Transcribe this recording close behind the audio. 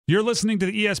You're listening to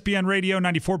the ESPN Radio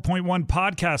 94.1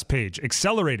 podcast page,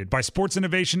 accelerated by Sports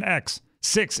Innovation X.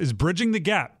 6 is bridging the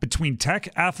gap between tech,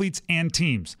 athletes, and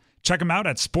teams. Check them out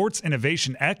at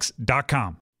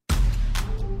sportsinnovationx.com.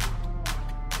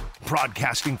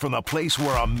 Broadcasting from the place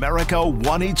where America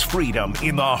won its freedom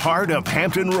in the heart of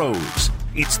Hampton Roads.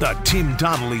 It's the Tim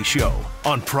Donnelly Show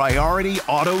on Priority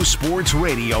Auto Sports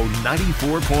Radio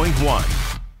 94.1.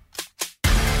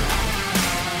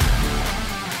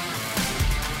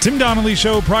 Tim Donnelly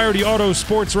Show, Priority Auto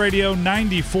Sports Radio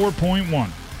 94.1.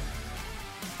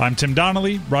 I'm Tim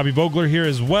Donnelly. Robbie Vogler here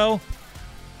as well.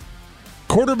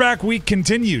 Quarterback week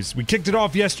continues. We kicked it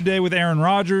off yesterday with Aaron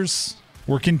Rodgers.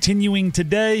 We're continuing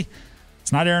today.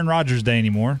 It's not Aaron Rodgers Day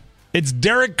anymore. It's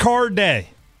Derek Carr Day.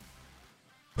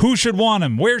 Who should want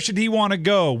him? Where should he want to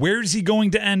go? Where is he going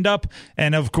to end up?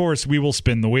 And, of course, we will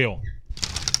spin the wheel.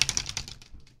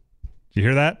 You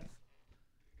hear that?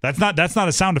 That's not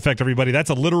a sound effect, everybody. That's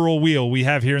a literal wheel we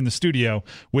have here in the studio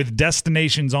with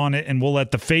destinations on it, and we'll let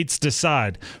the fates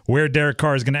decide where Derek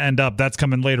Carr is going to end up. That's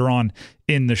coming later on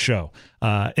in the show.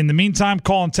 In the meantime,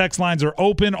 call and text lines are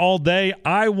open all day.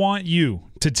 I want you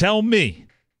to tell me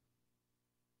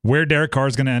where Derek Carr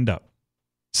is going to end up.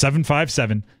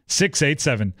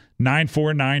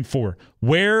 757-687-9494.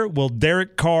 Where will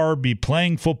Derek Carr be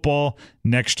playing football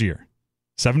next year?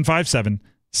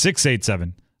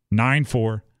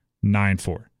 757-687-9494.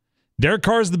 Derek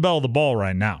Carr is the belle of the ball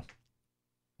right now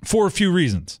for a few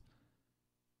reasons.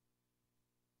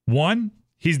 One,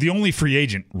 he's the only free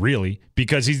agent, really,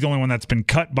 because he's the only one that's been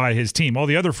cut by his team. All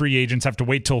the other free agents have to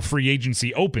wait till free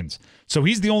agency opens. So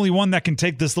he's the only one that can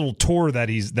take this little tour that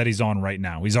he's on right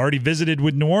now. He's already visited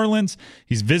with New Orleans.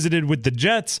 He's visited with the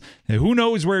Jets. And who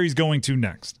knows where he's going to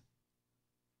next?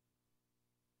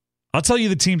 I'll tell you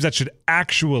the teams that should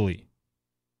actually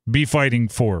be fighting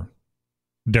for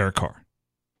Derek Carr.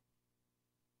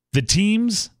 The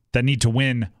teams that need to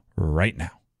win right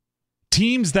now.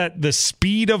 Teams that the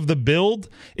speed of the build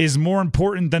is more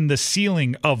important than the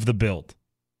ceiling of the build.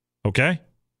 Okay?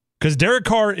 Because Derek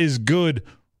Carr is good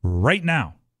right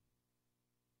now.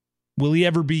 Will he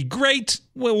ever be great?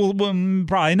 Well,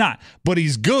 probably not. But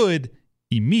he's good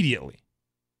immediately.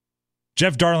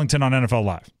 Jeff Darlington on NFL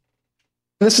Live.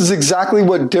 This is exactly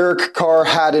what Derek Carr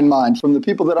had in mind. From the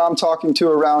people that I'm talking to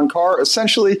around Carr,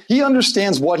 essentially, he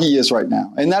understands what he is right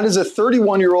now. And that is a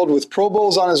 31-year-old with Pro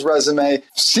Bowls on his resume,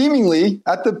 seemingly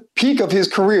at the peak of his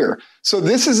career. So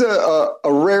this is a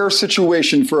rare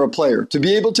situation for a player to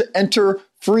be able to enter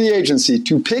free agency,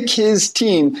 to pick his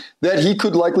team that he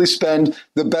could likely spend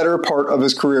the better part of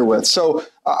his career with. So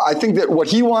I think that what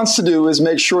he wants to do is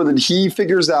make sure that he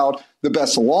figures out the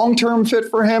best long-term fit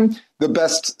for him, the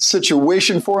best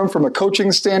situation for him from a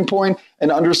coaching standpoint,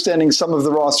 and understanding some of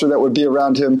the roster that would be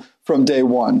around him from day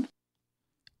one.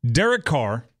 Derek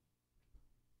Carr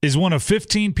is one of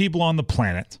 15 people on the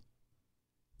planet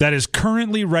that is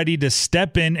currently ready to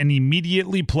step in and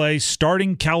immediately play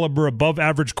starting caliber above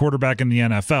average quarterback in the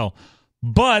NFL.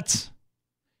 But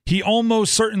he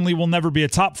almost certainly will never be a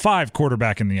top 5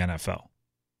 quarterback in the NFL.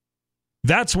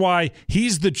 That's why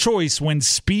he's the choice when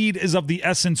speed is of the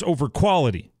essence over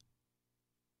quality.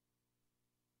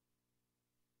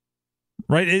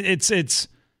 Right? It's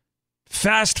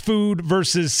fast food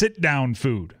versus sit-down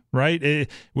food, right?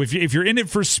 If you're in it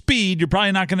for speed, you're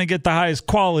probably not going to get the highest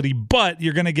quality, but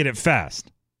you're going to get it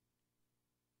fast.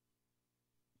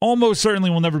 Almost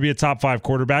certainly will never be a top 5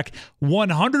 quarterback.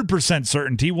 100%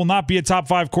 certainty will not be a top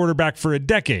 5 quarterback for a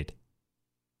decade.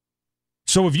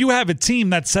 So if you have a team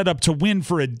that's set up to win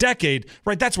for a decade,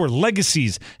 right, that's where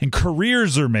legacies and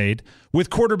careers are made with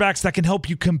quarterbacks that can help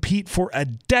you compete for a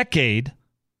decade,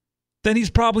 then he's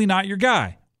probably not your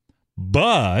guy.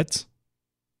 But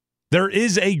there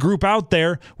is a group out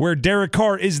there where Derek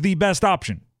Carr is the best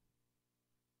option.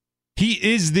 He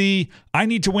is the I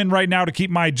need to win right now to keep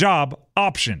my job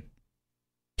option.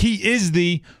 He is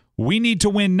the we need to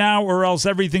win now or else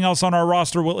everything else on our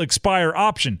roster will expire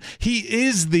option. He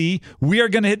is the we are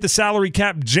going to hit the salary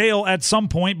cap jail at some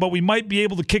point, but we might be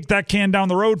able to kick that can down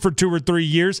the road for 2 or 3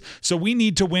 years, so we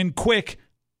need to win quick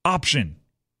option.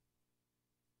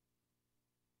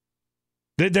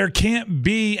 There can't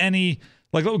be any,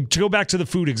 like, to go back to the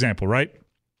food example, right?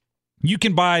 You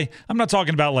can buy, I'm not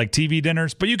talking about like TV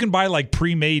dinners, but you can buy like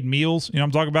pre-made meals. You know what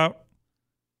I'm talking about?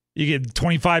 You get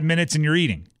 25 minutes and you're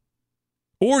eating.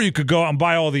 Or you could go out and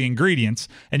buy all the ingredients,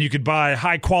 and you could buy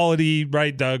high quality,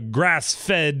 right,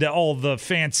 grass-fed, all the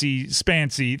fancy,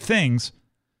 spancy things.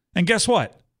 And guess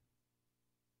what?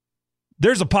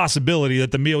 There's a possibility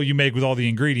that the meal you make with all the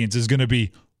ingredients is going to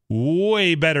be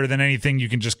way better than anything you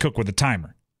can just cook with a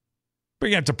timer. But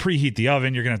you're going to have to preheat the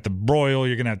oven. You're going to have to broil.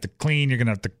 You're going to have to clean. You're going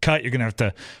to have to cut. You're going to have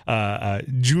to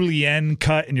julienne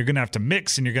cut. And you're going to have to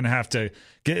mix. And you're going to have to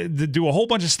do a whole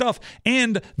bunch of stuff.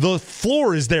 And the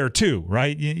floor is there too,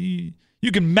 right?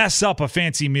 You can mess up a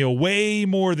fancy meal way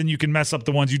more than you can mess up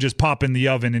the ones you just pop in the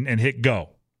oven and hit go.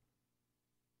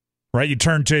 Right? You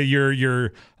turn to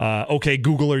your OK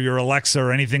Google or your Alexa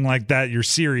or anything like that, your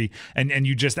Siri, and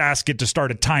you just ask it to start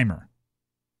a timer.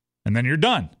 And then you're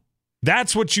done.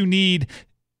 That's what you need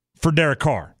for Derek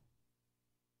Carr.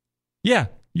 Yeah,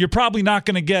 you're probably not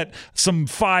going to get some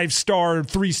 5-star,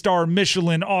 3-star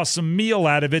Michelin awesome meal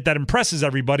out of it that impresses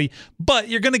everybody, but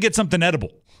you're going to get something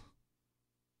edible.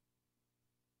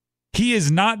 He is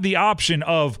not the option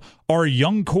of our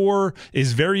young core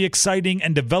is very exciting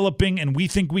and developing and we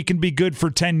think we can be good for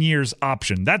 10 years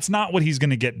option. That's not what he's going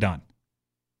to get done.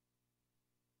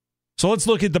 So let's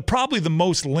look at probably the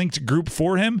most linked group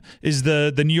for him is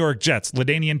the New York Jets.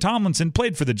 LaDainian Tomlinson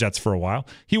played for the Jets for a while.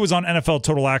 He was on NFL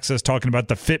Total Access talking about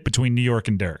the fit between New York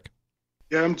and Derek.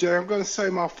 Yeah, MJ, I'm going to say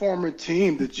my former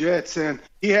team, the Jets, and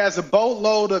he has a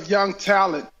boatload of young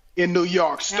talent in New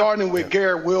York, starting with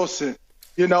Garrett Wilson,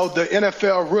 the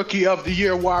NFL Rookie of the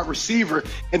Year wide receiver.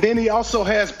 And then he also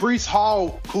has Breece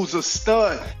Hall, who's a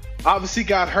stud. Obviously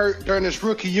got hurt during his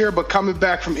rookie year, but coming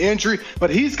back from injury.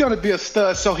 But he's going to be a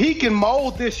stud, so he can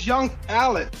mold this young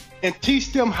talent and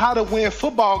teach them how to win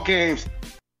football games.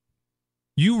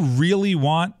 You really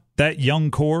want that young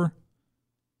core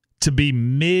to be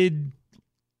mid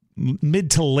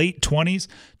to late 20s,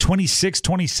 26,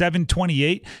 27,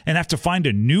 28, and have to find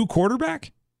a new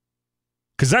quarterback?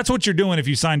 Because that's what you're doing if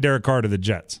you sign Derek Carr to the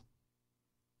Jets.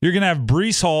 You're going to have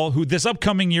Breece Hall, who this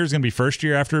upcoming year is going to be first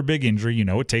year after a big injury.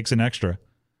 It takes an extra.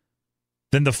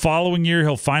 Then the following year,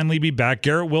 he'll finally be back.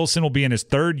 Garrett Wilson will be in his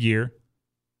third year.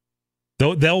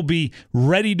 They'll be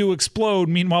ready to explode.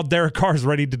 Meanwhile, Derek Carr is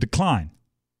ready to decline.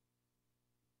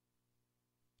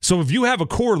 So if you have a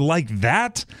core like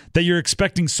that you're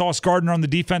expecting Sauce Gardner on the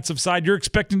defensive side, you're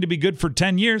expecting to be good for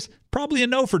 10 years, probably a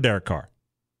no for Derek Carr.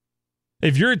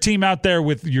 If you're a team out there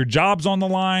with your jobs on the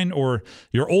line or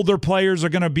your older players are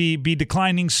going to be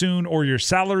declining soon or your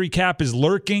salary cap is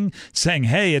lurking, saying,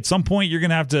 hey, at some point you're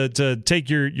going to have to take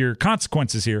your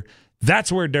consequences here,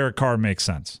 that's where Derek Carr makes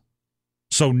sense.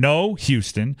 So no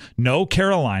Houston, no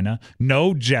Carolina,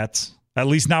 no Jets, at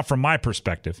least not from my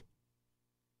perspective.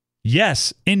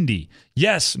 Yes, Indy.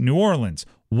 Yes, New Orleans,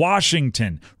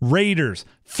 Washington, Raiders,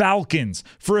 Falcons,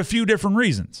 for a few different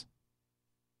reasons.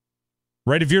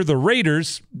 Right? If you're the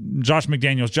Raiders, Josh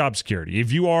McDaniels, job security.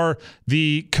 If you are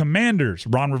the Commanders,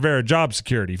 Ron Rivera, job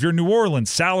security. If you're New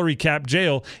Orleans, salary cap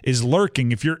jail is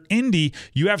lurking. If you're Indy,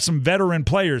 you have some veteran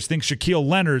players. Think Shaquille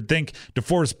Leonard, think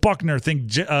DeForest Buckner, think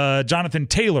Jonathan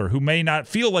Taylor, who may not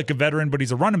feel like a veteran, but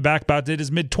he's a running back about in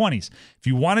his mid-20s. If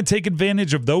you want to take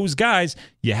advantage of those guys,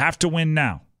 you have to win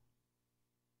now.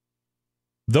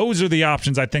 Those are the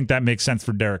options I think that makes sense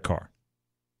for Derek Carr.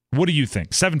 What do you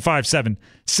think?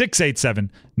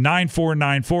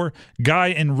 757-687-9494. Guy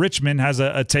in Richmond has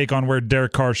a take on where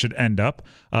Derek Carr should end up.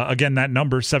 Again, that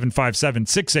number,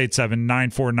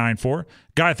 757-687-9494.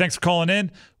 Guy, thanks for calling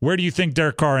in. Where do you think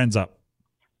Derek Carr ends up?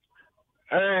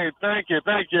 Hey, thank you.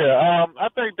 I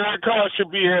think Derek Carr should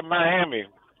be at Miami.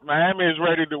 Miami is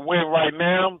ready to win right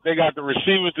now. They got the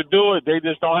receivers to do it. They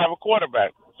just don't have a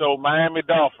quarterback. So Miami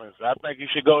Dolphins, I think he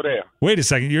should go there. Wait a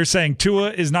second. You're saying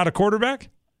Tua is not a quarterback?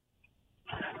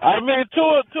 I mean,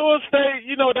 Tua stay,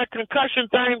 that concussion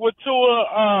thing with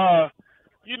Tua,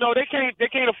 they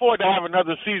can't afford to have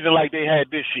another season like they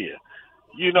had this year.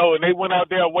 And they went out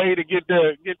their way to get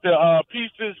the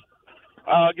pieces,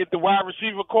 get the wide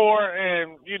receiver core,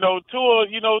 and Tua,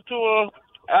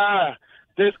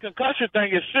 this concussion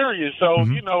thing is serious. So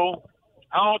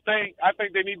I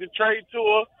think they need to trade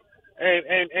Tua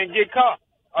and get Cup,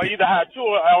 or either have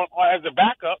Tua or as a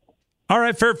backup. All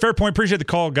right, fair point. Appreciate the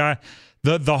call, Guy.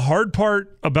 The hard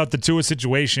part about the Tua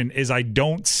situation is I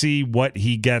don't see what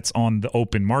he gets on the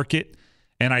open market,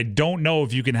 and I don't know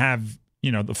if you can have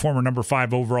the former number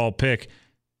 5 overall pick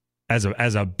as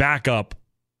a backup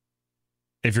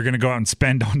if you're going to go out and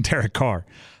spend on Derek Carr.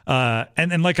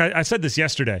 And like I said this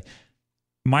yesterday,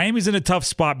 Miami's in a tough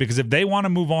spot because if they want to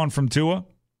move on from Tua,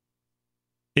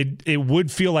 it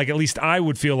would feel like, at least I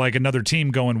would feel like, another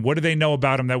team going, what do they know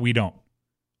about him that we don't?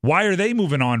 Why are they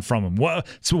moving on from him?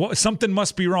 Something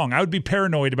must be wrong. I would be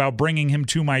paranoid about bringing him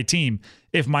to my team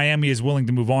if Miami is willing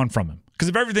to move on from him. Because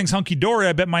if everything's hunky-dory,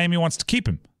 I bet Miami wants to keep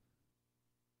him.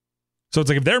 So it's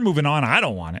like if they're moving on, I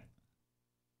don't want it.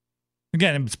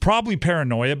 Again, it's probably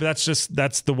paranoia, but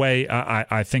that's the way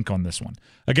I think on this one.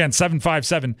 Again,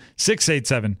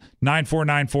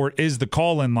 757-687-9494 is the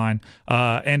call-in line,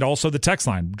 and also the text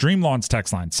line, Dreamlawn's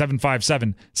text line,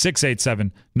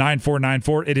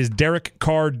 757-687-9494. It is Derek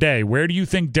Carr Day. Where do you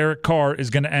think Derek Carr is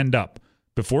going to end up?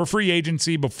 Before free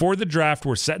agency, before the draft,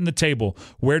 we're setting the table.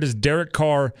 Where does Derek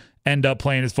Carr end up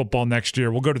playing his football next year?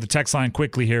 We'll go to the text line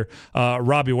quickly here.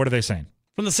 Robbie, what are they saying?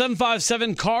 From the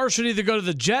 757, Carr should either go to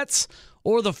the Jets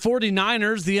or the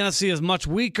 49ers. The NFC is much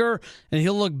weaker, and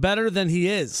he'll look better than he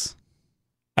is.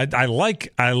 I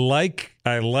like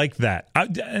that.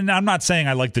 And I'm not saying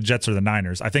I like the Jets or the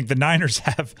Niners. I think the Niners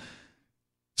have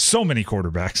so many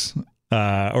quarterbacks,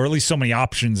 or at least so many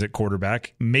options at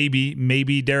quarterback.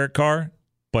 Maybe Derek Carr,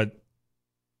 but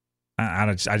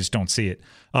I just don't see it.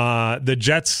 The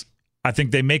Jets, I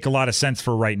think they make a lot of sense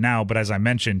for right now, but as I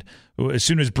mentioned, as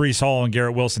soon as Breece Hall and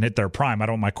Garrett Wilson hit their prime, I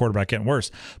don't want my quarterback getting worse.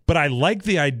 But I like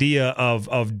the idea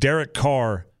of Derek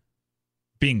Carr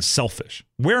being selfish.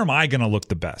 Where am I going to look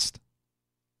the best?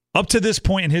 Up to this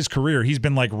point in his career, he's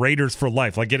been like Raiders for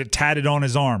life, like get it tatted on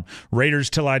his arm. Raiders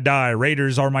till I die.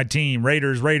 Raiders are my team.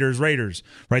 Raiders, Raiders, Raiders.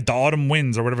 Right? The autumn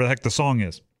winds or whatever the heck the song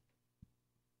is.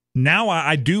 Now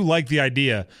I do like the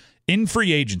idea in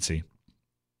free agency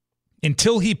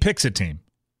until he picks a team.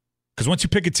 Because once you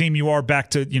pick a team, you are back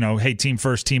to, hey, team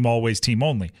first, team always, team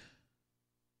only.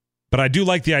 But I do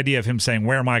like the idea of him saying,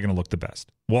 where am I going to look the best?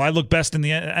 Will I look best in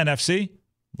the NFC?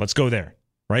 Let's go there,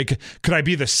 right? Could I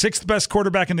be the sixth best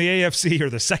quarterback in the AFC or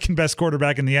the second best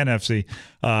quarterback in the NFC?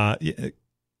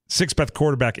 Sixth best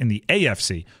quarterback in the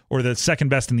AFC or the second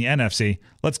best in the NFC?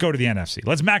 Let's go to the NFC.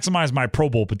 Let's maximize my Pro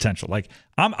Bowl potential.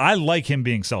 I like him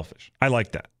being selfish. I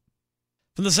like that.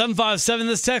 From the 757,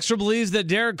 this texter believes that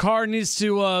Derek Carr needs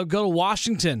to go to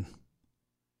Washington.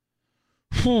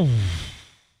 If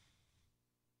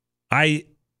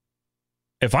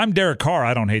I'm Derek Carr,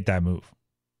 I don't hate that move.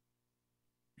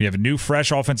 You have a new,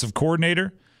 fresh offensive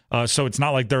coordinator, so it's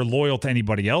not like they're loyal to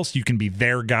anybody else. You can be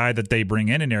their guy that they bring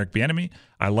in Eric Bieniemy.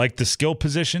 I like the skill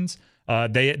positions.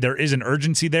 There is an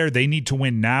urgency there. They need to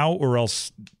win now, or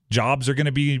else jobs are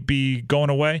going to be going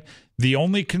away. The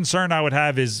only concern I would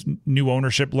have is new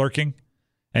ownership lurking.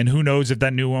 And who knows if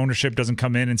that new ownership doesn't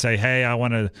come in and say, hey, I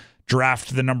want to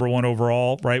draft the number one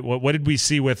overall, right? What did we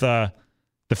see with the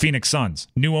Phoenix Suns?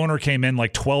 New owner came in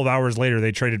like 12 hours later,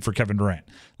 they traded for Kevin Durant.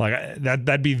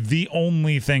 That'd be the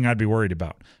only thing I'd be worried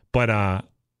about. But I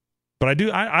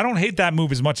don't hate that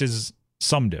move as much as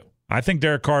some do. I think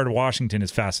Derek Carr to Washington is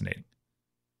fascinating.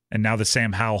 And now the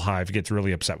Sam Howell hive gets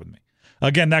really upset with me.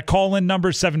 Again, that call-in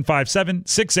number,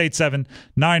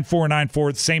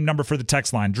 757-687-9494. Same number for the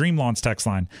text line, Dreamlawn's text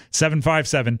line,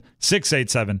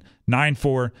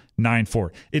 757-687-9494.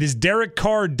 It is Derek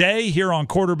Carr Day here on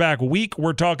Quarterback Week.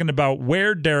 We're talking about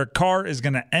where Derek Carr is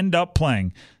going to end up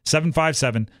playing,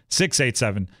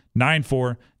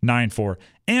 757-687-9494.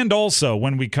 And also,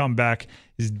 when we come back,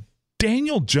 is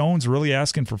Daniel Jones really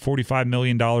asking for $45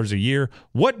 million a year?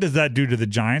 What does that do to the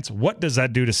Giants? What does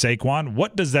that do to Saquon?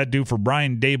 What does that do for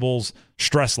Brian Daboll's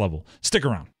stress level? Stick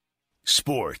around.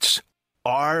 Sports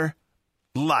are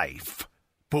life,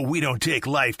 but we don't take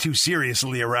life too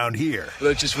seriously around here.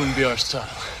 That just wouldn't be our style.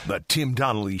 The Tim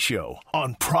Donnelly Show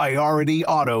on Priority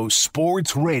Auto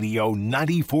Sports Radio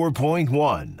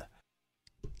 94.1.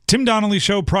 Tim Donnelly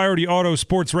Show, Priority Auto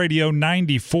Sports Radio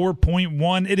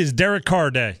 94.1. It is Derek Carr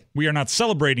Day. We are not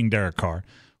celebrating Derek Carr.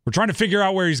 We're trying to figure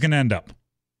out where he's going to end up.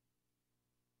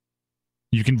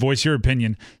 You can voice your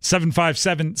opinion,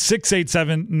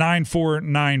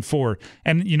 757-687-9494.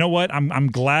 And you know what? I'm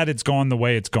glad it's gone the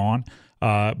way it's gone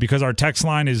because our text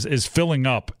line is filling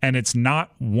up, and it's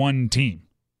not one team.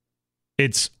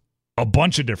 It's a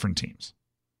bunch of different teams.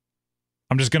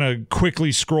 I'm just going to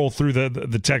quickly scroll through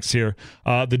the text here.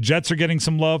 The Jets are getting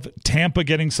some love. Tampa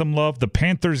getting some love. The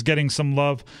Panthers getting some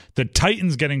love. The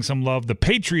Titans getting some love. The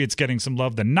Patriots getting some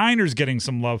love. The Niners getting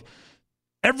some love.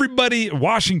 Everybody,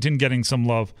 Washington getting some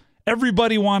love.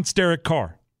 Everybody wants Derek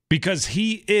Carr because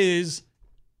he is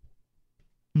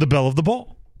the belle of the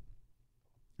ball.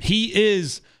 He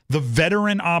is the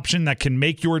veteran option that can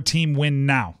make your team win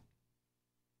now.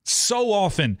 So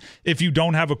often, if you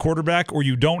don't have a quarterback or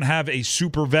you don't have a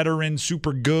super veteran,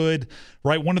 super good,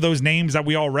 right, one of those names that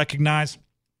we all recognize,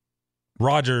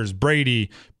 Rodgers, Brady,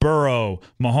 Burrow,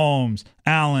 Mahomes,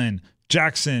 Allen,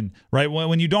 Jackson, right,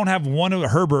 when you don't have one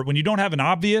of Herbert, when you don't have an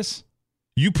obvious,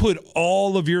 you put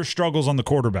all of your struggles on the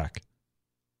quarterback.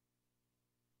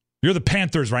 You're the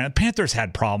Panthers, right? The Panthers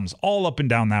had problems all up and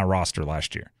down that roster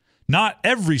last year. Not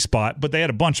every spot, but they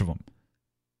had a bunch of them.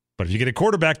 But if you get a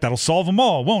quarterback, that'll solve them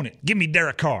all, won't it? Give me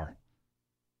Derek Carr.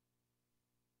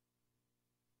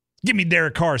 Give me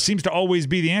Derek Carr seems to always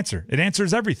be the answer. It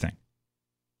answers everything.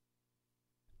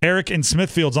 Eric in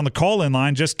Smithfield's on the call-in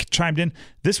line just chimed in.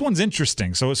 This one's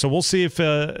interesting. So we'll see if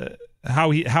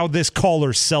how this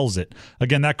caller sells it.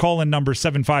 Again, that call-in number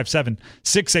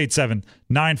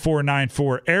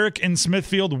 757-687-9494. Eric in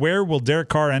Smithfield, where will Derek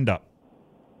Carr end up?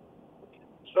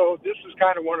 So this is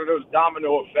kind of one of those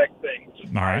domino effect things.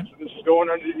 All right. So this is going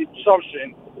under the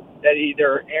assumption that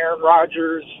either Aaron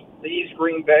Rodgers leaves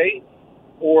Green Bay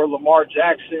or Lamar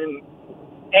Jackson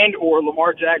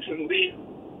leaves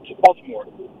Baltimore.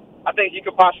 I think he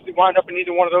could possibly wind up in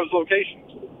either one of those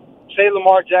locations. Say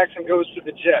Lamar Jackson goes to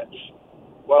the Jets.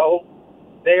 Well,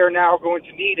 they are now going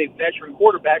to need a veteran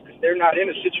quarterback because they're not in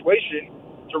a situation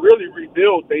to really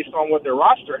rebuild based on what their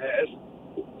roster has.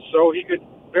 So he could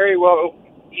very well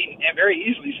and very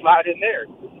easily slide in there.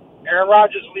 Aaron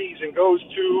Rodgers leaves and goes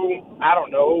to, I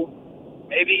don't know,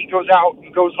 maybe he goes out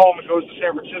and goes home and goes to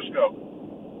San Francisco.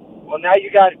 Well, now you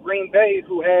got Green Bay,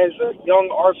 who has a young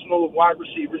arsenal of wide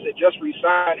receivers that just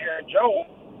re-signed Aaron Jones.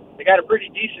 They got a pretty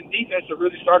decent defense that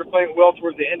really started playing well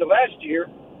towards the end of last year.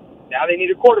 Now they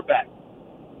need a quarterback.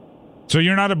 So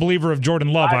you're not a believer of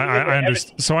Jordan Love.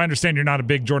 So I understand you're not a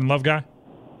big Jordan Love guy?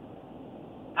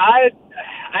 I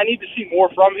need to see more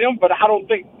from him, but I don't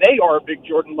think they are a big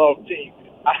Jordan Love team.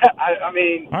 I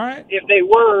mean, all right. If they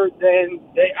were, then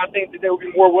I think that they would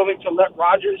be more willing to let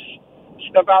Rodgers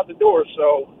step out the door.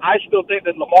 So I still think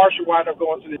that Lamar should wind up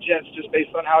going to the Jets just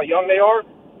based on how young they are.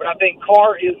 But I think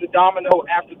Carr is the domino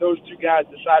after those two guys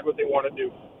decide what they want to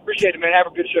do. Appreciate it, man. Have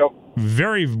a good show.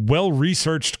 Very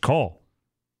well-researched call.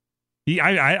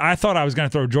 I thought I was going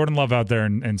to throw Jordan Love out there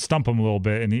and stump him a little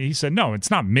bit, and he said, no,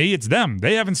 it's not me, it's them.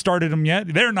 They haven't started him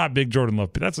yet. They're not big Jordan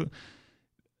Love. But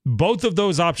both of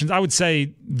those options, I would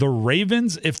say the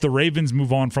Ravens, if the Ravens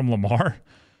move on from Lamar,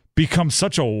 become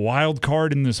such a wild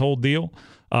card in this whole deal.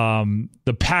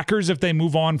 The Packers, if they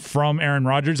move on from Aaron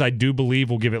Rodgers, I do believe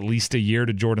will give at least a year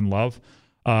to Jordan Love.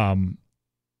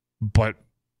 But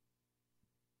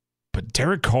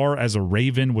Derek Carr as a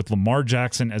Raven with Lamar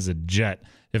Jackson as a Jet,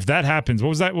 if that happens, what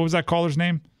was that caller's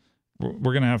name?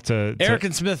 We're gonna have to Eric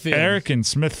in Smithfield. Eric in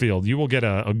Smithfield, you will get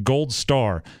a gold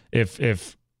star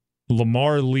if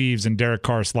Lamar leaves and Derek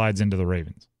Carr slides into the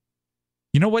Ravens.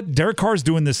 You know what? Derek Carr's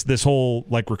doing this whole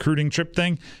like recruiting trip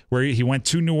thing where he went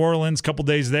to New Orleans a couple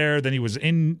days there. Then he was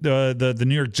in the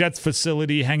New York Jets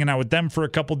facility hanging out with them for a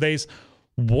couple days.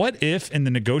 What if in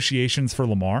the negotiations for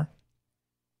Lamar,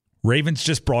 Ravens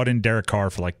just brought in Derek Carr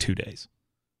for like 2 days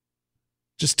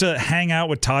just to hang out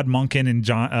with Todd Monken and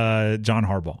John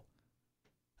Harbaugh?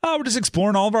 Oh, we're just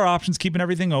exploring all of our options, keeping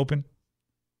everything open.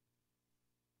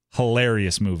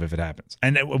 Hilarious move if it happens.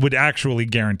 And it would actually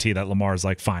guarantee that Lamar's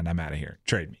like, fine, I'm out of here.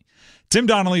 Trade me. Tim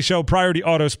Donnelly Show, Priority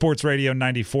Auto Sports Radio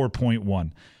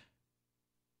 94.1.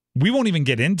 We won't even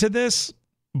get into this,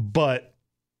 but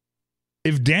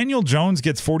if Daniel Jones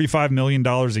gets $45 million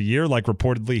a year, like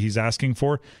reportedly he's asking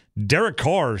for, Derek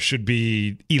Carr should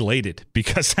be elated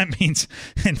because that means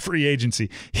in free agency,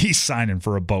 he's signing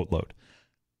for a boatload.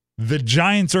 The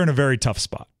Giants are in a very tough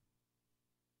spot.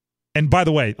 And by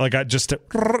the way, just to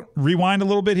rewind a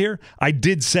little bit here, I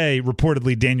did say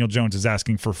reportedly Daniel Jones is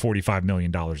asking for $45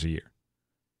 million a year.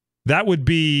 That would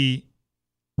be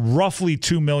roughly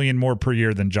 $2 million more per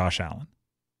year than Josh Allen.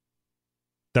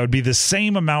 That would be the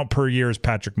same amount per year as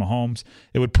Patrick Mahomes.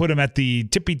 It would put him at the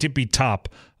tippy top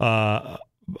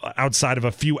outside of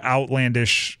a few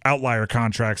outlandish outlier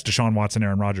contracts, Deshaun Watson,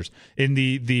 Aaron Rodgers, in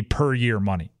the per year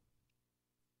money.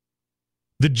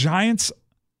 The Giants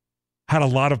had a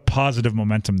lot of positive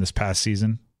momentum this past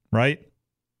season, right?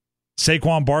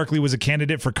 Saquon Barkley was a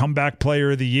candidate for comeback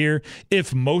player of the year.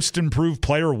 If most improved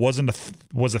player was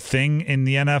a thing in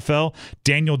the NFL,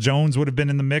 Daniel Jones would have been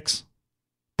in the mix.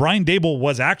 Brian Daboll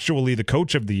was actually the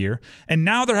coach of the year, and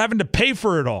now they're having to pay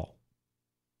for it all.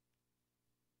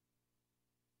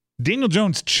 Daniel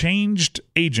Jones changed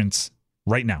agents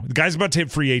right now. The guy's about to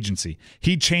hit free agency.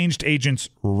 He changed agents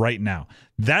right now.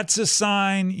 That's a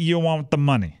sign you want the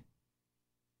money.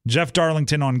 Jeff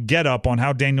Darlington on Get Up on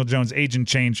how Daniel Jones' agent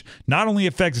change not only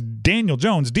affects Daniel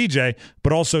Jones, DJ,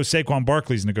 but also Saquon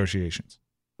Barkley's negotiations.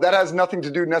 That has nothing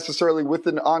to do necessarily with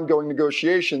the ongoing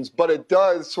negotiations, but it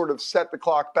does sort of set the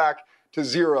clock back to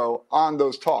zero on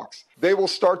those talks. They will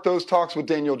start those talks with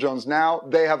Daniel Jones now.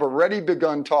 They have already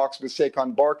begun talks with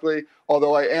Saquon Barkley,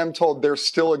 although I am told there's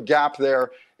still a gap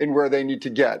there in where they need to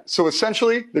get. So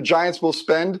essentially, the Giants will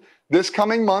spend this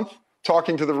coming month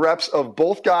talking to the reps of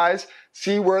both guys,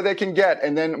 see where they can get.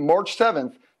 And then March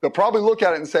 7th, they'll probably look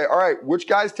at it and say, all right, which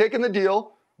guy's taking the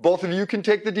deal? Both of you can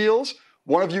take the deals.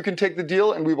 One of you can take the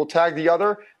deal and we will tag the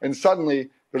other. And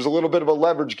suddenly there's a little bit of a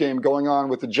leverage game going on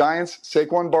with the Giants,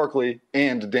 Saquon Barkley,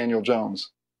 and Daniel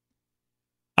Jones.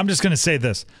 I'm just going to say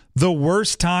this. The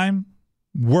worst time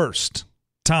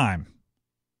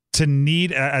to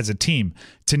need, as a team,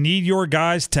 to need your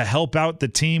guys to help out the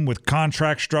team with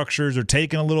contract structures or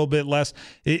taking a little bit less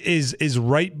is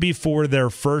right before their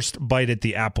first bite at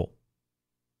the apple.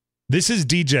 This is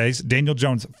Daniel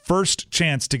Jones' first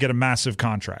chance to get a massive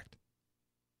contract.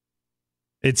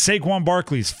 It's Saquon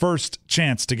Barkley's first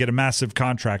chance to get a massive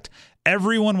contract.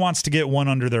 Everyone wants to get one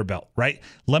under their belt, right?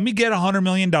 Let me get $100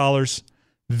 million.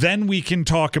 Then we can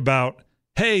talk about,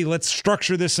 hey, let's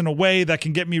structure this in a way that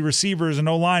can get me receivers and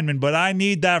O-linemen, but I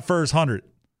need that first 100.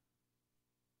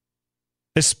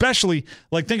 Especially,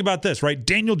 think about this, right?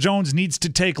 Daniel Jones needs to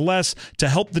take less to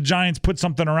help the Giants put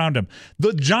something around him.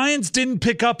 The Giants didn't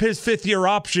pick up his fifth-year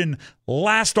option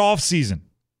last offseason.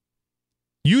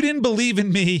 You didn't believe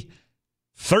in me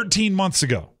 13 months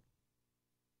ago.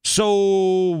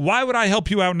 So why would I help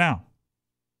you out now?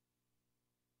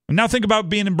 And now think about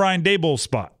being in Brian Daboll's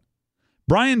spot.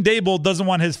 Brian Daboll doesn't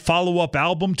want his follow-up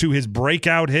album to his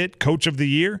breakout hit, Coach of the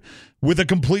Year, with a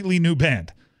completely new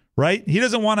band. Right? He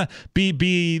doesn't want to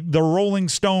be the Rolling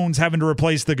Stones having to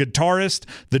replace the guitarist,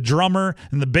 the drummer,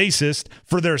 and the bassist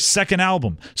for their second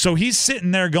album. So he's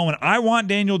sitting there going, I want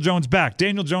Daniel Jones back.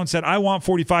 Daniel Jones said, I want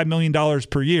 $45 million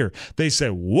per year. They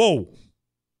said, whoa.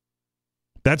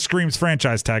 That screams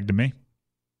franchise tag to me.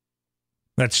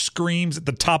 That screams at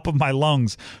the top of my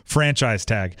lungs, franchise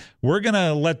tag. We're going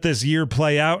to let this year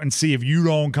play out and see if you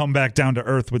don't come back down to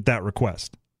earth with that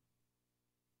request.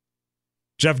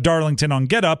 Jeff Darlington on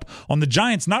Get Up on the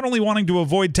Giants not only wanting to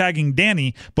avoid tagging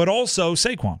Danny, but also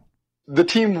Saquon. The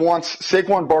team wants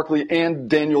Saquon Barkley and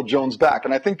Daniel Jones back,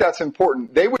 and I think that's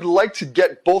important. They would like to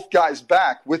get both guys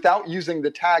back without using the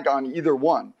tag on either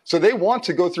one. So they want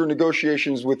to go through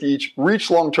negotiations with each, reach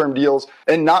long-term deals,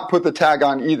 and not put the tag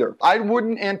on either. I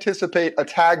wouldn't anticipate a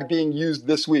tag being used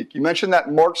this week. You mentioned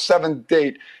that March 7th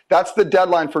date. That's the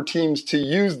deadline for teams to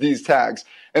use these tags.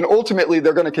 And ultimately,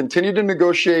 they're going to continue to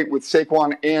negotiate with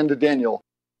Saquon and Daniel.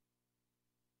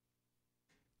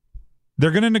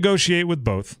 They're going to negotiate with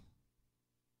both.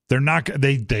 They're not.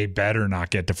 They better not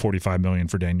get to $45 million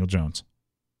for Daniel Jones.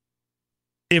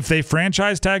 If they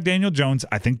franchise tag Daniel Jones,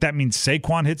 I think that means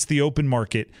Saquon hits the open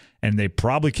market, and they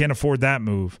probably can't afford that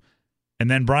move. And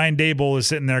then Brian Daboll is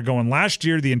sitting there going, last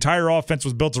year, the entire offense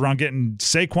was built around getting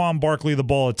Saquon Barkley the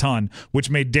ball a ton, which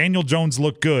made Daniel Jones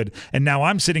look good. And now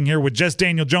I'm sitting here with just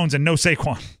Daniel Jones and no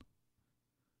Saquon.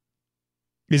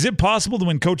 Is it possible to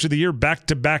win Coach of the Year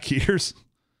back-to-back years?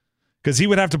 Because he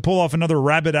would have to pull off another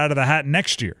rabbit out of the hat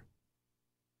next year.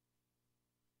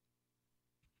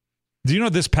 Do you know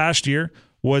this past year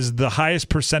was the highest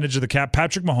percentage of the cap?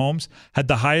 Patrick Mahomes had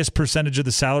the highest percentage of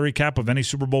the salary cap of any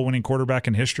Super Bowl winning quarterback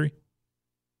in history.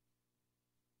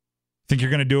 Think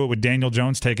you're going to do it with Daniel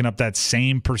Jones taking up that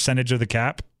same percentage of the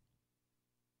cap?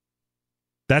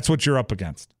 That's what you're up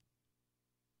against.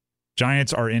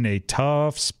 Giants are in a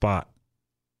tough spot.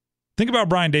 Think about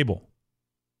Brian Daboll.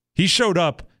 He showed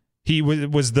up. He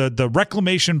was the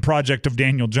reclamation project of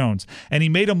Daniel Jones, and he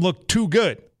made him look too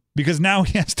good because now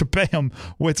he has to pay him.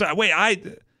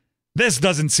 This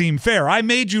doesn't seem fair. I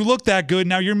made you look that good.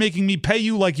 Now you're making me pay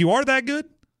you like you are that good?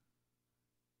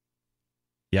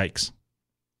 Yikes.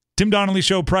 Tim Donnelly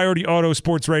Show, Priority Auto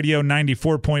Sports Radio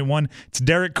 94.1. It's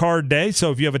Derek Carr Day, so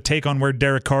if you have a take on where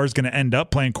Derek Carr is going to end up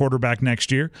playing quarterback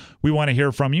next year, we want to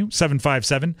hear from you.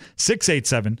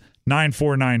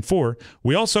 757-687-9494.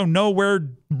 We also know where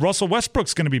Russell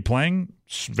Westbrook's going to be playing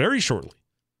very shortly.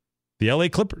 The LA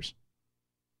Clippers.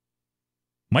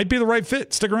 Might be the right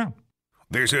fit. Stick around.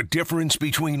 There's a difference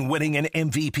between winning an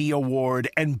MVP award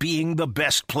and being the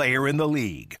best player in the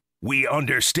league. We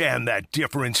understand that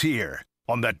difference here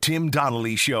on the Tim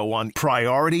Donnelly Show on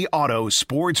Priority Auto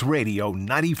Sports Radio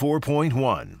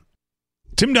 94.1.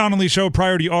 Tim Donnelly Show,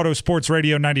 Priority Auto Sports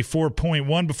Radio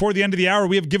 94.1. Before the end of the hour,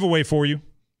 we have a giveaway for you.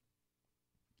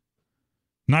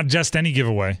 Not just any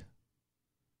giveaway.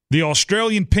 The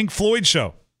Australian Pink Floyd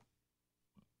show.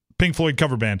 Pink Floyd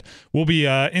cover band. We'll be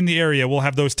in the area. We'll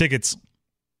have those tickets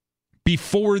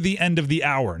before the end of the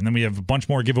hour. And then we have a bunch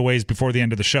more giveaways before the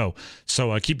end of the show.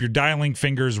 So keep your dialing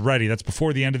fingers ready. That's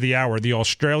before the end of the hour. The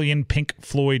Australian Pink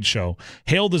Floyd show.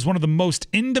 Hailed as one of the most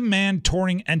in-demand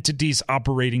touring entities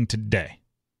operating today.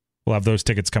 We'll have those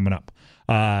tickets coming up.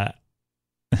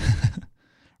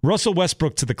 Russell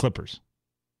Westbrook to the Clippers.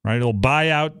 Right? It'll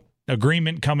buyout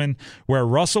agreement coming where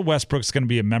Russell Westbrook's going to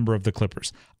be a member of the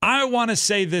Clippers. I want to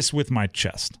say this with my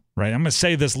chest. Right? I'm going to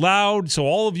say this loud so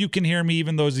all of you can hear me,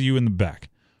 even those of you in the back.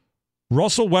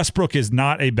 Russell Westbrook is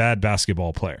not a bad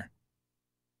basketball player.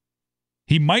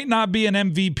 He might not be an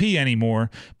MVP anymore,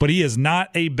 but he is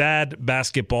not a bad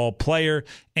basketball player,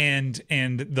 and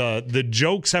the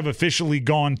jokes have officially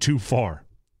gone too far.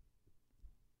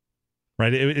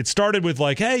 Right? It started with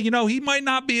like, hey, he might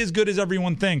not be as good as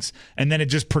everyone thinks. And then it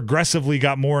just progressively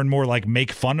got more and more like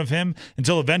make fun of him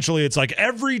until eventually it's like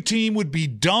every team would be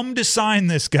dumb to sign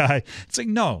this guy. It's like,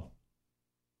 no,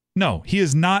 he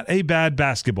is not a bad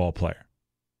basketball player.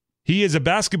 He is a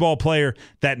basketball player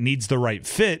that needs the right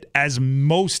fit, as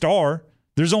most are.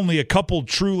 There's only a couple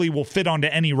truly will fit onto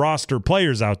any roster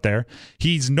players out there.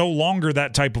 He's no longer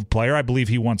that type of player. I believe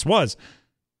he once was.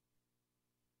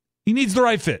 He needs the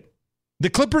right fit. The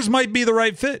Clippers might be the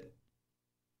right fit.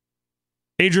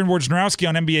 Adrian Wojnarowski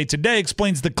on NBA Today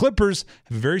explains the Clippers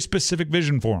have a very specific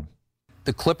vision for him.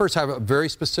 The Clippers have a very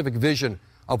specific vision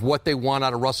of what they want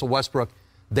out of Russell Westbrook.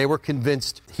 They were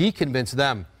convinced, he convinced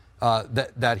them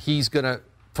that he's going to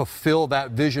fulfill that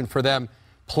vision for them,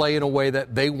 play in a way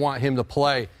that they want him to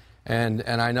play. And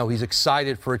I know he's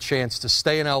excited for a chance to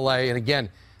stay in L.A. and, again,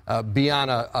 be on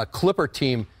a Clipper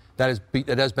team that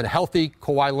has been healthy.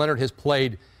 Kawhi Leonard has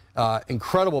played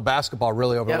incredible basketball,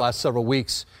 really, over the last several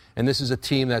weeks. And this is a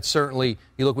team that certainly,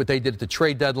 you look what they did at the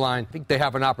trade deadline. I think they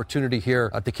have an opportunity here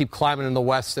to keep climbing in the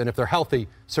West. And if they're healthy,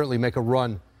 certainly make a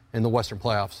run in the Western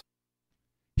playoffs.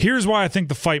 Here's why I think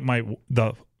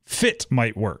the fit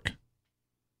might work.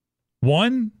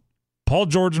 One, Paul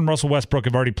George and Russell Westbrook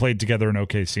have already played together in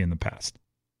OKC in the past.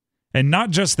 And not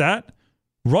just that,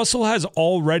 Russell has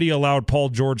already allowed Paul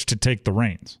George to take the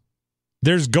reins.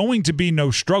 There's going to be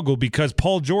no struggle because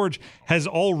Paul George has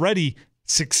already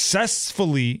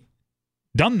successfully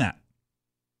done that.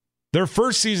 Their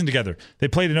first season together, they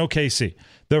played in OKC.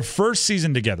 Their first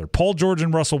season together, Paul George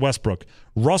and Russell Westbrook,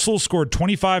 Russell scored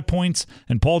 25 points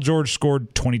and Paul George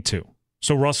scored 22.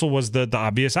 So Russell was the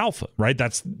obvious alpha, right?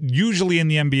 That's usually in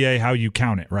the NBA how you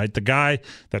count it, right? The guy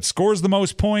that scores the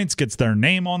most points gets their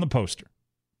name on the poster.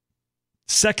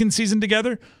 Second season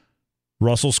together,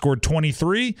 Russell scored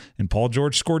 23 and Paul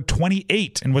George scored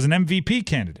 28 and was an MVP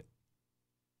candidate.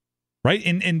 Right?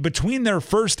 In between their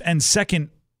first and second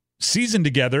season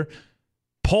together,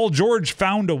 Paul George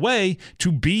found a way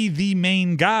to be the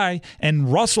main guy,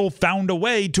 and Russell found a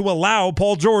way to allow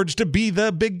Paul George to be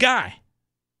the big guy.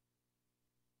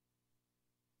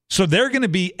 So they're going to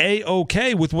be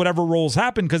A-OK with whatever roles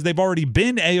happen because they've already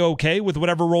been A-OK with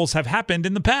whatever roles have happened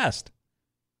in the past.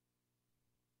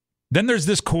 Then there's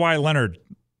this Kawhi Leonard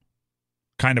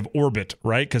kind of orbit,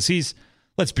 right? Because he's,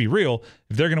 let's be real,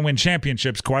 if they're going to win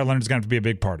championships, Kawhi Leonard's going to have to be a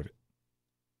big part of it.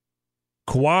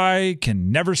 Kawhi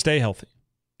can never stay healthy.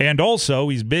 And also,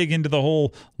 he's big into the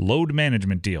whole load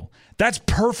management deal. That's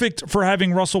perfect for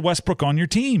having Russell Westbrook on your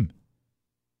team.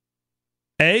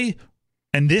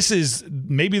 And this is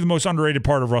maybe the most underrated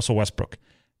part of Russell Westbrook.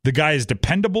 The guy is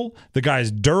dependable. The guy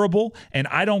is durable. And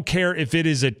I don't care if it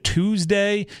is a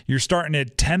Tuesday, you're starting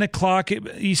at 10 o'clock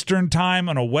Eastern time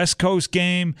on a West Coast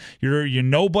game. You're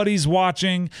nobody's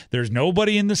watching. There's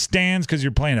nobody in the stands because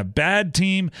you're playing a bad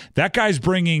team. That guy's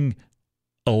bringing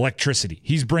electricity.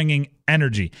 He's bringing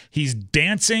energy. He's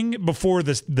dancing before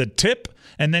the tip,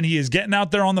 and then he is getting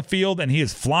out there on the field, and he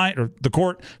is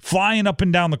flying up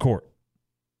and down the court.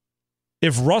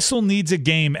 If Russell needs a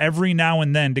game every now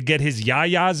and then to get his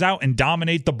yayas out and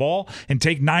dominate the ball and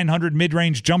take 900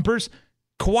 mid-range jumpers,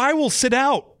 Kawhi will sit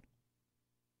out.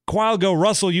 Kawhi will go,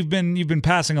 Russell, you've been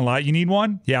passing a lot. You need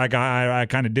one? Yeah, I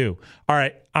kind of do. All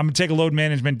right, I'm going to take a load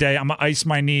management day. I'm going to ice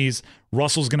my knees.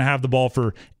 Russell's going to have the ball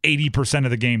for 80%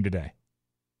 of the game today.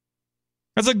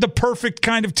 That's like the perfect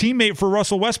kind of teammate for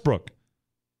Russell Westbrook.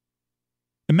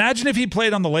 Imagine if he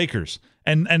played on the Lakers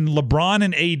and LeBron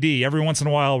and AD every once in a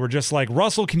while were just like,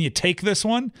 Russell, can you take this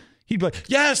one? He'd be like,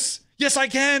 yes, I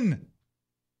can.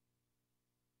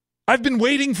 I've been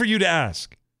waiting for you to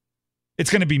ask.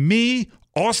 It's going to be me,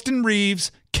 Austin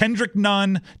Reeves, Kendrick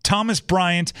Nunn, Thomas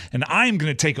Bryant, and I'm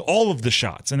going to take all of the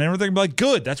shots. And everything will be like,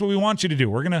 good, that's what we want you to do.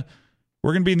 We're going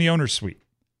to be in the owner's suite.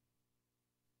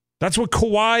 That's what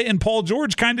Kawhi and Paul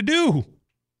George kind of do.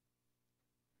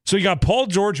 So you got Paul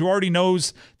George, who already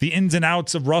knows the ins and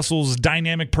outs of Russell's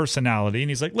dynamic personality. And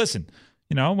he's like, listen,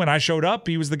 when I showed up,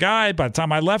 he was the guy. By the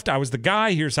time I left, I was the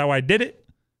guy. Here's how I did it.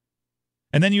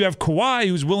 And then you have Kawhi,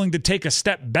 who's willing to take a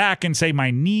step back and say, my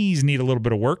knees need a little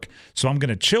bit of work, so I'm going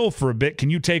to chill for a bit. Can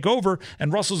you take over?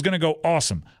 And Russell's going to go,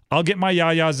 awesome. I'll get my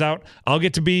yayas out. I'll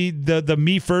get to be the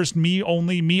me first, me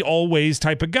only, me always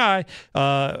type of guy,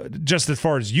 just as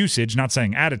far as usage, not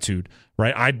saying attitude,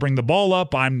 right? I'd bring the ball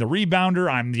up. I'm the rebounder.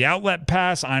 I'm the outlet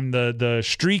pass. I'm the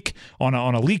streak on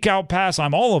a leak out pass.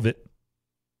 I'm all of it.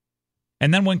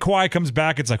 And then when Kawhi comes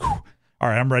back, it's like, whew, all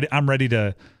right, I'm ready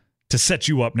to to set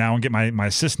you up now and get my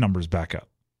assist numbers back up.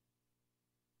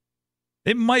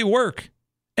 It might work.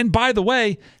 And by the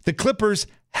way, the Clippers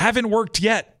haven't worked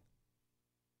yet.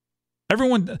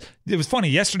 It was funny.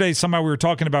 Yesterday, somehow we were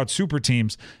talking about super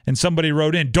teams, and somebody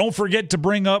wrote in, don't forget to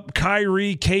bring up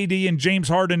Kyrie, KD, and James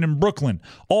Harden in Brooklyn.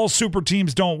 All super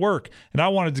teams don't work. And I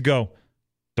wanted to go,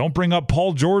 don't bring up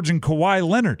Paul George and Kawhi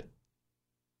Leonard.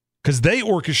 Because they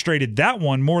orchestrated that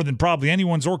one more than probably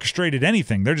anyone's orchestrated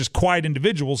anything. They're just quiet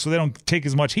individuals, so they don't take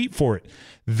as much heat for it.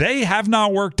 They have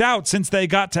not worked out since they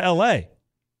got to L.A.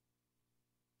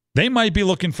 They might be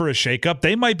looking for a shakeup.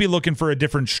 They might be looking for a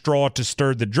different straw to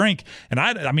stir the drink. And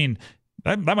I mean,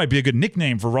 that might be a good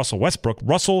nickname for Russell Westbrook.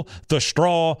 Russell the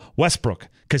Straw Westbrook,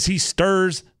 because he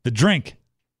stirs the drink.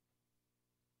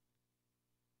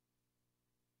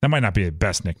 That might not be a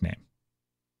best nickname,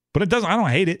 but I don't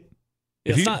hate it.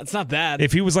 It's not bad.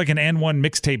 If he was like an N1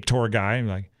 mixtape tour guy,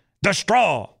 like, the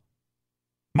straw,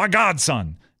 my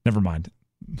godson. Never mind.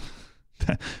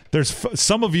 There's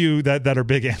some of you that are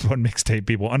big N1 mixtape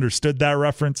people understood that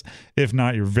reference. If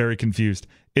not, you're very confused.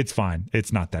 It's fine.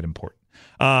 It's not that important.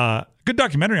 Good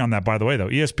documentary on that, by the way, though.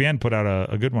 ESPN put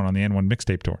out a good one on the N1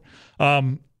 mixtape tour.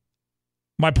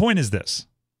 My point is this.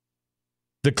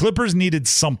 The Clippers needed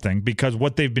something because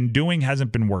what they've been doing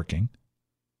hasn't been working.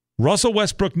 Russell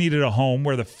Westbrook needed a home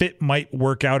where the fit might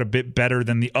work out a bit better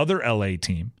than the other LA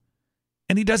team.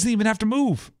 And he doesn't even have to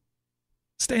move.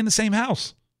 Stay in the same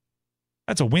house.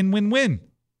 That's a win-win-win.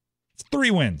 It's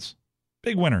 3 wins.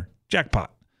 Big winner.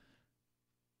 Jackpot.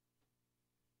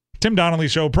 Tim Donnelly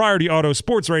Show, Priority Auto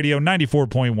Sports Radio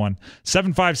 94.1.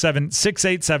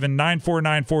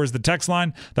 757-687-9494 is the text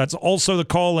line. That's also the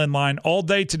call-in line. All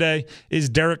day today is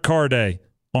Derek Carr Day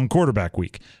on quarterback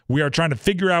week. We are trying to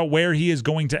figure out where he is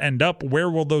going to end up. Where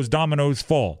will those dominoes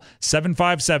fall?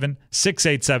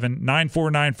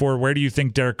 757-687-9494. Where do you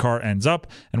think Derek Carr ends up?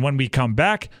 And when we come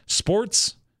back,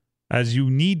 sports as you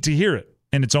need to hear it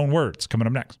in its own words. Coming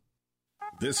up next.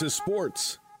 This is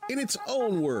sports in its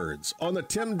own words on the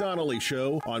Tim Donnelly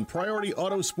Show on Priority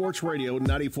Auto Sports Radio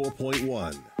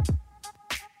 94.1.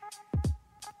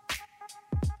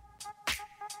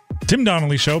 Tim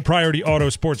Donnelly Show, Priority Auto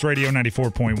Sports Radio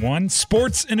 94.1.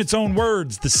 Sports in its own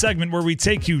words, the segment where we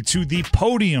take you to the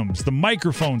podiums, the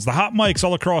microphones, the hot mics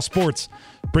all across sports,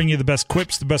 bring you the best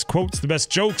quips, the best quotes, the best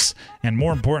jokes, and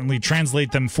more importantly,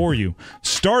 translate them for you.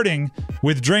 Starting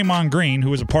with Draymond Green, who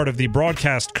was a part of the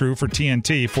broadcast crew for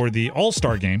TNT for the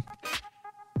All-Star game.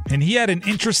 And he had an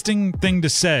interesting thing to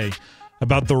say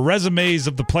about the resumes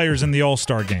of the players in the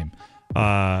All-Star game.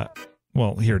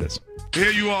 Well, here it is.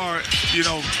 Here you are,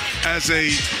 as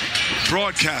a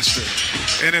broadcaster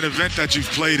in an event that you've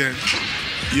played in.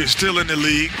 You're still in the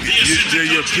league. They're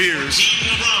your peers.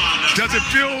 Does it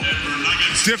feel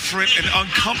different and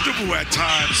uncomfortable at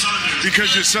times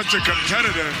because you're such a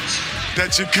competitor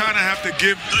that you kind of have to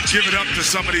give it up to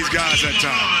some of these guys at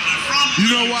times?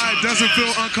 You know why it doesn't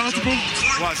feel uncomfortable?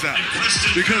 Why's that?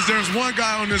 Because there's one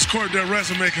guy on this court that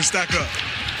resume can stack up.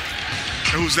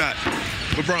 And who's that?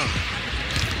 LeBron.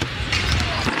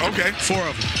 Okay. 4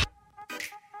 of them.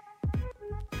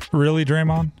 Really,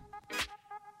 Draymond?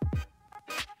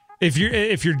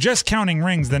 If you're just counting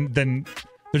rings, then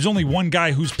there's only one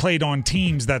guy who's played on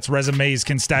teams that's resumes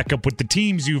can stack up with the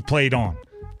teams you've played on.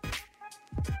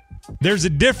 There's a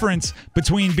difference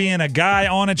between being a guy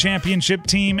on a championship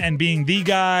team and being the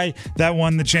guy that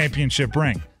won the championship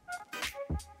ring.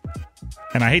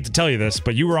 And I hate to tell you this,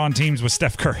 but you were on teams with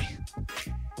Steph Curry.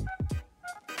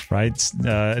 Right?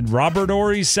 Robert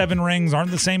Horry's 7 rings aren't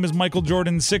the same as Michael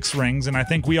Jordan's 6 rings, and I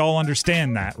think we all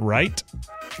understand that, right?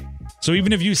 So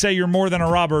even if you say you're more than a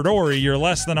Robert Horry, you're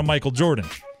less than a Michael Jordan.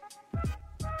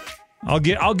 I'll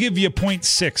give you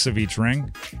 0.6 of each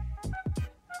ring.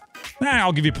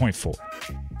 I'll give you 0.4.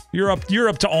 You're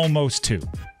up to almost 2.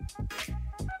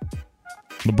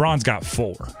 LeBron's got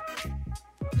 4.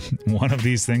 One of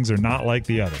these things are not like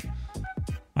the other.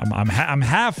 I'm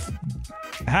half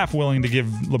willing to give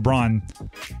LeBron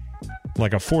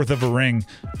like a 4th of a ring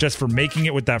just for making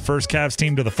it with that first Cavs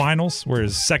team to the finals, where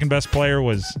his second best player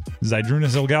was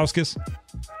Zydrunas Ilgauskas.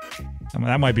 I mean,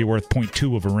 that might be worth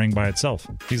 0.2 of a ring by itself.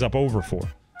 He's up over 4.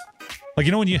 Like,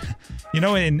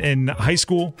 in high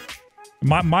school,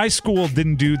 my school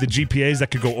didn't do the GPAs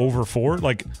that could go over 4.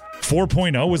 Like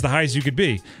 4.0 was the highest you could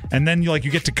be. And then you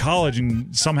get to college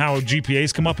and somehow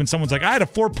GPAs come up and someone's like, I had a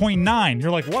 4.9.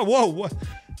 You're like, whoa.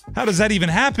 How does that even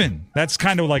happen? That's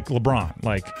kind of like LeBron.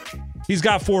 Like, he's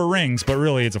got 4 rings, but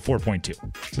really it's a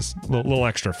 4.2. Just a little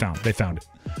extra They found it.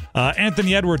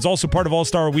 Anthony Edwards, also part of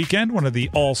All-Star Weekend, one of the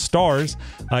All-Stars.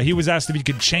 He was asked if he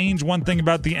could change one thing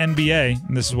about the NBA,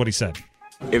 and this is what he said.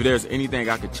 If there's anything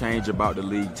I could change about the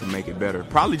league to make it better,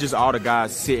 probably just all the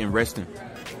guys sitting resting.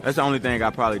 That's the only thing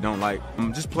I probably don't like.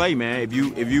 Just play, man. If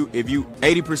you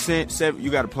 80%,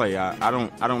 you got to play. I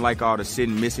don't like all the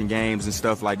sitting, missing games and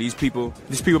stuff. Like these people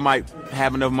might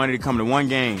have enough money to come to one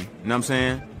game. You know what I'm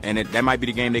saying? And that might be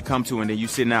the game they come to, and then you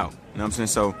sitting out. You know what I'm saying?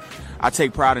 So I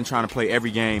take pride in trying to play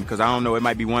every game because I don't know. It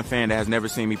might be one fan that has never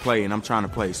seen me play, and I'm trying to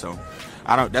play. So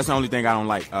that's the only thing I don't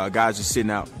like. Guys just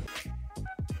sitting out.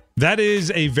 That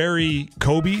is a very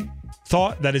Kobe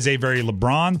thought. That is a very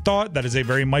LeBron thought. That is a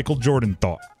very Michael Jordan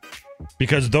thought.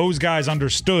 Because those guys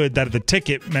understood that the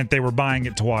ticket meant they were buying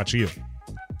it to watch you.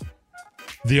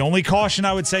 The only caution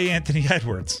I would say, Anthony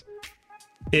Edwards,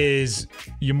 is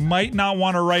you might not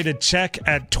want to write a check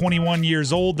at 21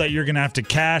 years old that you're going to have to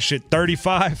cash at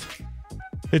 35.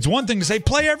 It's one thing to say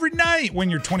play every night when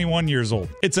you're 21 years old.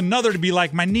 It's another to be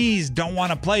like, my knees don't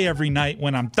want to play every night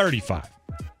when I'm 35.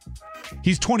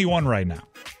 He's 21 right now.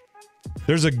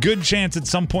 There's a good chance at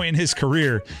some point in his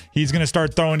career he's going to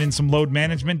start throwing in some load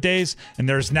management days, and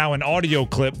there's now an audio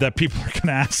clip that people are going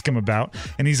to ask him about,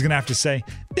 and he's going to have to say,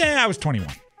 yeah, I was 21.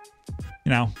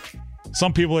 You know,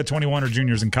 some people at 21 are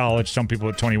juniors in college. Some people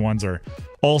at 21s are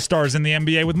all-stars in the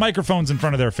NBA with microphones in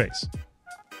front of their face.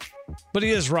 But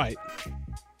he is right.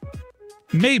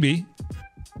 Maybe.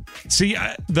 See,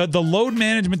 the load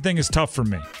management thing is tough for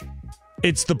me.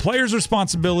 It's the player's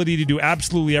responsibility to do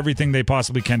absolutely everything they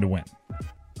possibly can to win.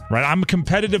 Right? I'm a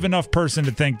competitive enough person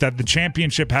to think that the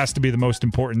championship has to be the most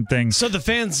important thing. So the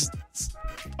fans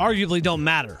arguably don't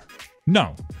matter.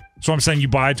 No. So I'm saying you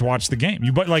buy to watch the game.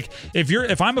 You buy, like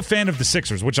if I'm a fan of the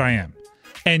Sixers, which I am,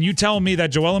 and you tell me that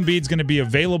Joel Embiid's going to be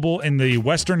available in the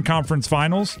Western Conference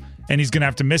Finals and he's going to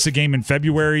have to miss a game in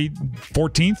February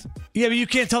 14th? Yeah, but you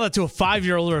can't tell that to a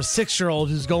 5-year-old or a 6-year-old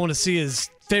who's going to see his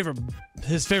favorite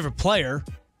player.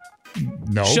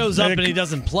 No. Shows up and he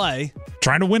doesn't play.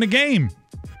 Trying to win a game.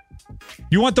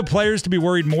 You want the players to be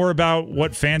worried more about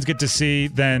what fans get to see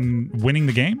than winning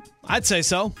the game? I'd say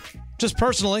so. Just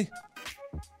personally.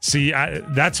 See,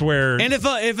 that's where... And if a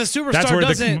superstar that's where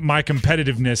doesn't... my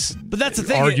competitiveness but that's the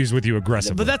thing, argues with you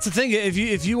aggressively. But that's the thing.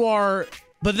 If you are...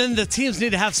 But then the teams need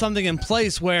to have something in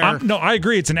place where... no, I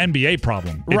agree. It's an NBA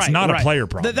problem. It's not a player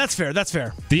problem. That's fair. That's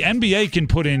fair. The NBA can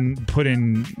put in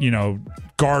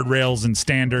guardrails and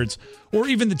standards, or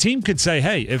even the team could say,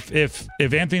 hey, if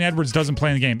Anthony Edwards doesn't play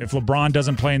in the game, if LeBron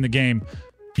doesn't play in the game,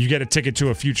 you get a ticket to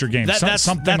a future game.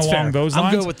 Something along fair. those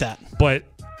lines. I'm good with that. But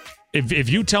if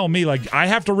you tell me, like, I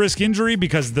have to risk injury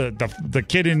because the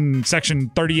kid in section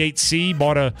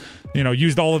 38C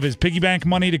used all of his piggy bank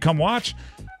money to come watch,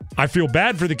 I feel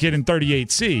bad for the kid in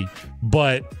 38C,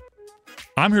 but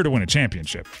I'm here to win a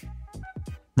championship,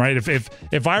 right?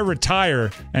 If I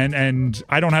retire and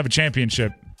I don't have a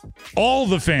championship, all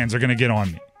the fans are going to get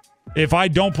on me. If I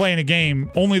don't play in a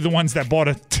game, only the ones that bought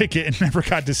a ticket and never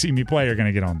got to see me play are going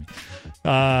to get on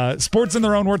me. Sports in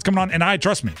their own words coming on, and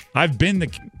trust me, I've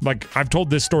told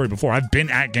this story before. I've been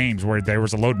at games where there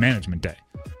was a load management day.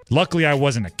 Luckily, I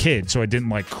wasn't a kid, so it didn't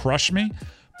crush me.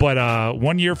 But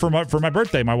 1 year for my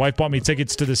birthday, my wife bought me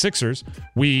tickets to the Sixers.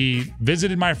 We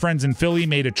visited my friends in Philly,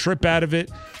 made a trip out of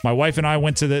it. My wife and I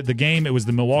went to the game. It was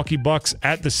the Milwaukee Bucks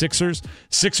at the Sixers.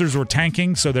 Sixers were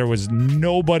tanking, so there was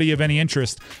nobody of any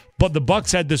interest. But the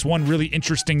Bucks had this one really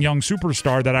interesting young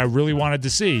superstar that I really wanted to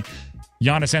see,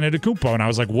 Giannis Antetokounmpo. And I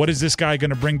was like, what is this guy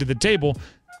going to bring to the table?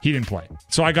 He didn't play.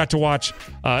 So I got to watch.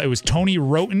 It was Tony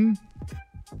Roten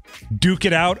duke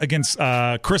it out against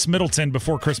Chris Middleton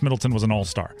before Chris Middleton was an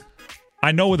all-star.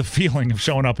 I know the feeling of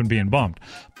showing up and being bummed,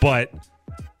 but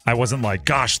I wasn't like,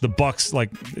 gosh, the Bucks,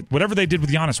 whatever they did with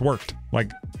Giannis worked.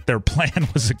 Their plan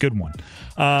was a good one.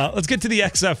 Let's get to the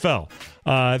XFL.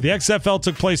 The XFL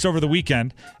took place over the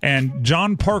weekend, and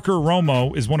John Parker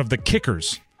Romo is one of the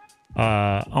kickers in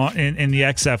the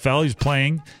XFL. He's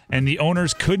playing, and the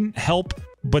owners couldn't help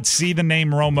but see the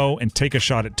name Romo and take a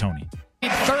shot at Tony.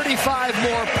 35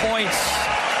 more points,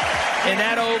 and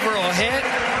that over will hit.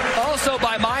 Also,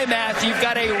 by my math, you've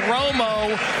got a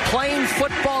Romo playing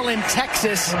football in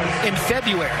Texas in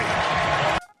February.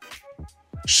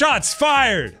 Shots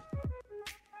fired.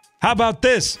 How about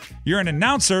this? You're an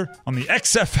announcer on the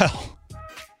XFL.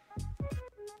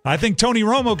 I think Tony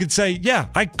Romo could say, yeah,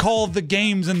 I call the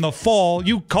games in the fall.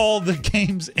 You call the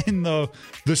games in the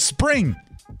spring.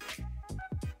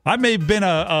 I may have been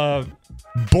a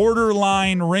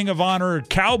borderline Ring of Honor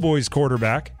Cowboys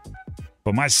quarterback,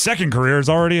 but my second career is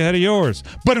already ahead of yours.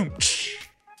 But I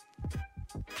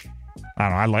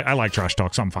don't know. I like trash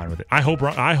talk, so I'm fine with it. I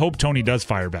hope Tony does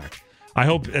fire back. I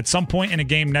hope at some point in a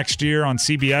game next year on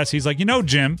CBS, he's like,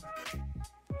 Jim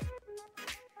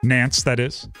Nance, that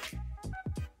is.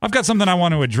 I've got something I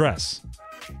want to address.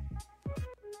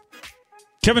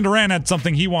 Kevin Durant had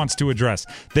something he wants to address.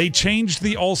 They changed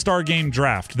the All-Star Game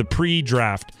draft, the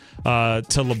pre-draft,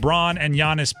 to LeBron and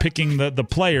Giannis picking the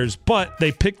players, but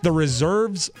they picked the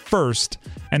reserves first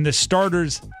and the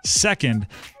starters second.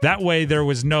 That way there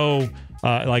was no,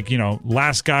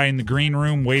 last guy in the green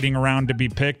room waiting around to be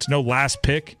picked, no last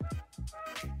pick.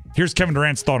 Here's Kevin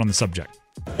Durant's thought on the subject.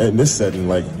 In this setting,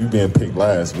 you being picked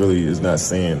last really is not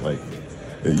saying,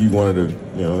 that you wanted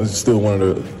to, it's still one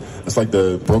of the, it's like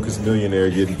the brokest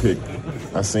millionaire getting picked.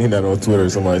 I seen that on Twitter.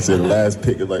 Somebody said the last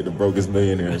pick is like the brokest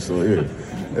millionaire. So, yeah,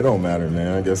 it don't matter,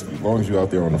 man. I guess as long as you're out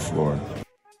there on the floor.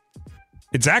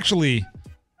 It's actually,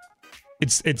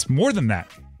 it's more than that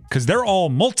because they're all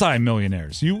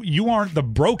multi-millionaires. You aren't the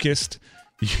brokest.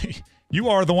 You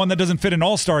are the one that doesn't fit an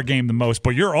all-star game the most,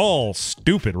 but you're all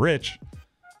stupid rich.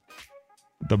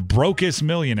 The brokest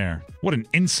millionaire. What an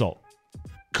insult.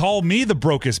 Call me the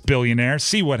brokest billionaire.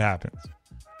 See what happens.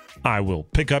 I will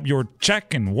pick up your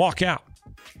check and walk out.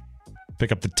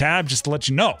 Pick up the tab just to let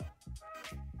you know.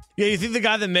 Yeah, you think the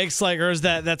guy that makes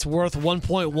that's worth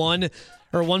 1.1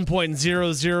 or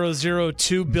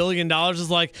 $1.0002 billion is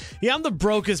like, yeah, I'm the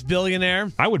brokest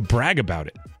billionaire. I would brag about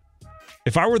it.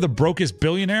 If I were the brokest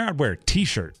billionaire, I'd wear a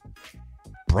t-shirt.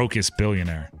 Brokest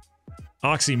billionaire.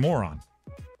 Oxymoron.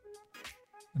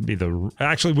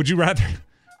 Would you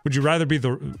rather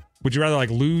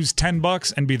lose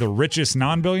 $10 and be the richest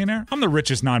non-billionaire? I'm the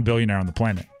richest non-billionaire on the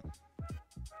planet.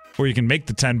 Or you can make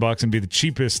the $10 and be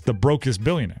the brokest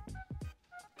billionaire.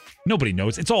 Nobody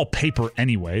knows. It's all paper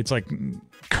anyway. It's like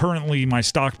currently my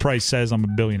stock price says I'm a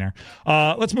billionaire.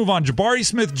 Let's move on. Jabari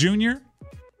Smith Jr.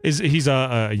 He's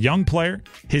a young player.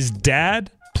 His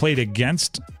dad played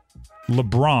against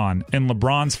LeBron in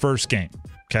LeBron's first game.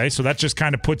 Okay, so that just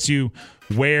kind of puts you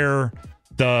where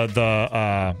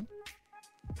the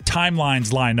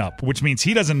timelines line up, which means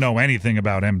he doesn't know anything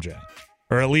about MJ.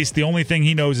 Or at least the only thing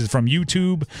he knows is from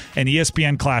YouTube and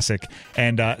ESPN Classic.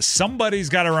 And somebody's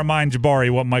got to remind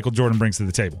Jabari what Michael Jordan brings to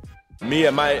the table. Me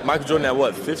and Michael Jordan at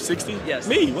what, 5th, 60? Yes.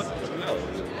 Me? What?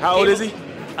 How old is he?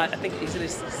 I think he's in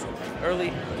his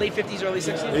late 50s, early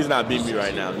 60s. He's not beating me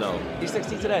right now, no. He's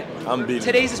 60 today. I'm beating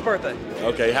Today's his birthday.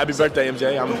 Okay, happy birthday,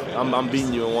 MJ. I'm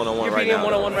beating you in one-on-one right now. You're beating him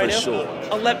one-on-one right now? For sure.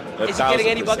 11. Is he getting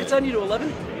any buckets on you to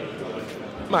 11?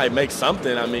 Might make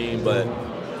something, but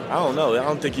I don't know. I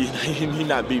don't think he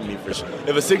not beating me for sure. If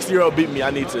a 60-year-old beat me,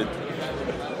 I need to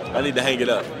hang it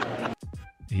up.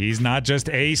 He's not just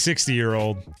a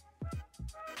 60-year-old.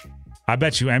 I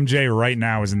bet you MJ right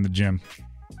now is in the gym.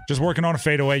 Just working on a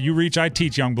fadeaway. You reach, I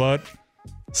teach, young blood.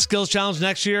 Skills challenge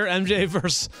next year, MJ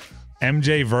verse.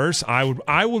 MJ verse. I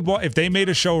would if they made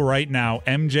a show right now,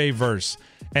 MJ verse,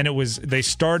 and they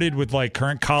started with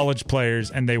current college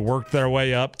players and they worked their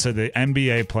way up to the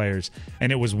NBA players,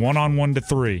 and it was 1-on-1 to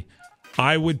 3.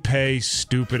 I would pay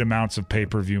stupid amounts of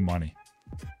pay-per-view money.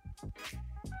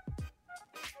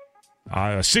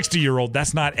 A 60-year-old,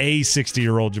 that's not a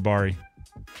 60-year-old, Jabari.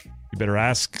 You better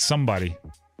ask somebody.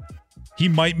 He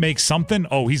might make something.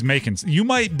 Oh, he's making. You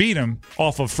might beat him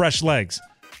off of fresh legs.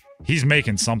 He's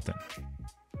making something.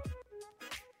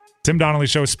 Tim Donnelly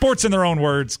Show. Sports in their own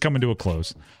words. Coming to a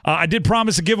close. I did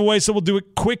promise a giveaway, so we'll do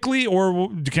it quickly,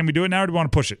 or can we do it now, or do we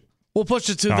want to push it? We'll push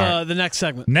it to the next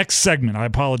segment. Next segment. I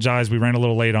apologize. We ran a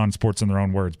little late on Sports in their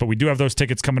own words, but we do have those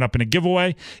tickets coming up in a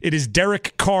giveaway. It is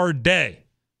Derek Carr Day.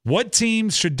 What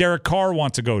teams should Derek Carr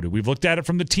want to go to? We've looked at it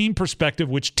from the team perspective,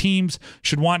 which teams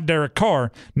should want Derek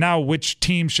Carr. Now, which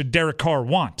team should Derek Carr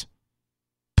want?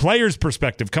 Players'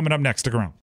 perspective coming up next. Stick around.